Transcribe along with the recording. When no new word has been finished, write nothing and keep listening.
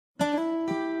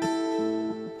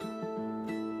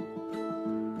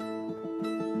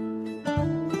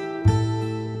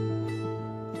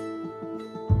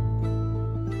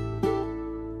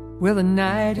Well, the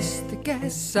night is thick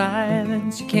as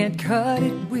silence, you can't cut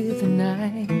it with a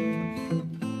knife.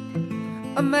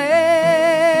 A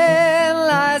man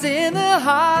lies in the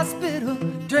hospital,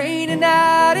 draining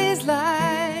out his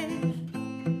life.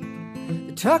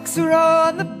 The trucks are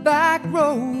on the back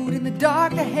road, in the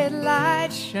dark the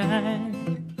headlights shine.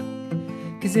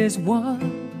 'Cause there's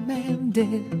one man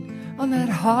dead on that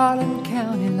Harlan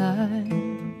County line.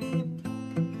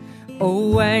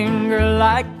 Oh, anger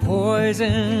like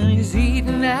poison is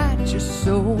eating at your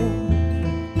soul.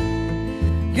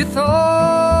 Your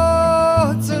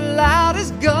thoughts are loud as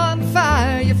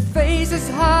gunfire, your face is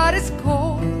hot as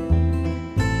coal.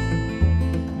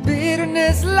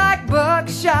 Bitterness like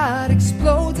buckshot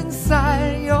explodes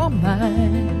inside your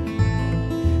mind.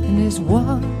 And there's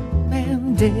one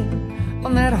man dead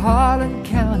on that Harlan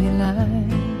County line.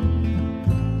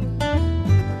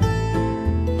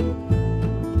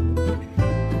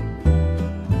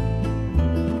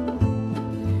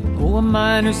 Oh, a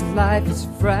miner's life is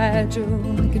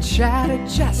fragile, it can shatter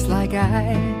just like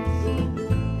ice.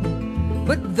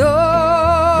 But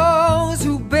those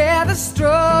who bear the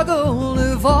struggle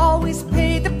have always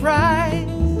paid the price.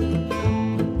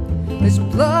 There's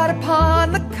blood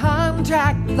upon the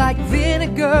contract like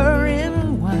vinegar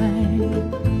in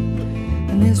wine.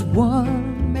 And there's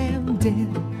one man dead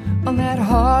on that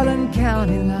Harlan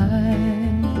County line.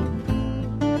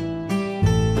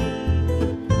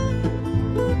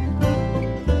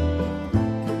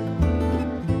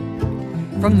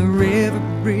 From the river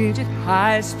bridge at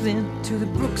High Splint to the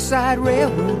Brookside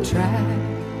Railroad track,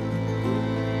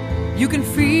 you can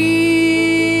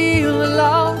feel a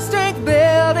long strength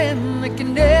building that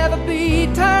can never be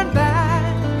turned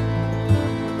back.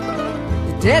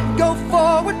 The dead go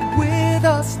forward with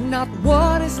us, not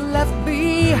one is left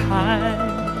behind.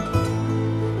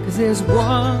 'Cause there's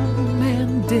one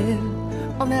man dead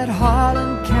on that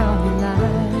Harlan County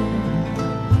line.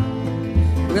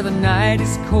 Where the night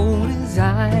is cold as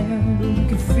iron, you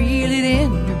can feel it in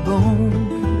your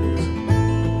bones.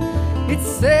 It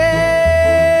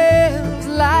sails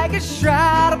like a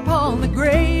shroud upon the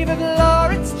grave of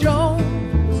Lawrence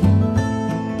Jones.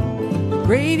 The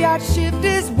graveyard shift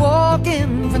is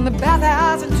walking from the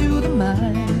bathhouse into the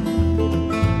mine.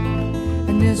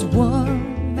 And there's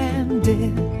one man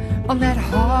dead on that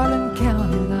Harlan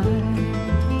County line.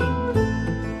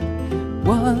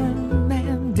 One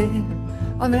man dead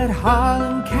on that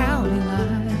Harlan County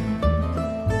line.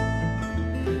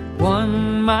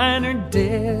 One miner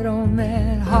dead on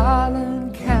that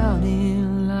Harlan County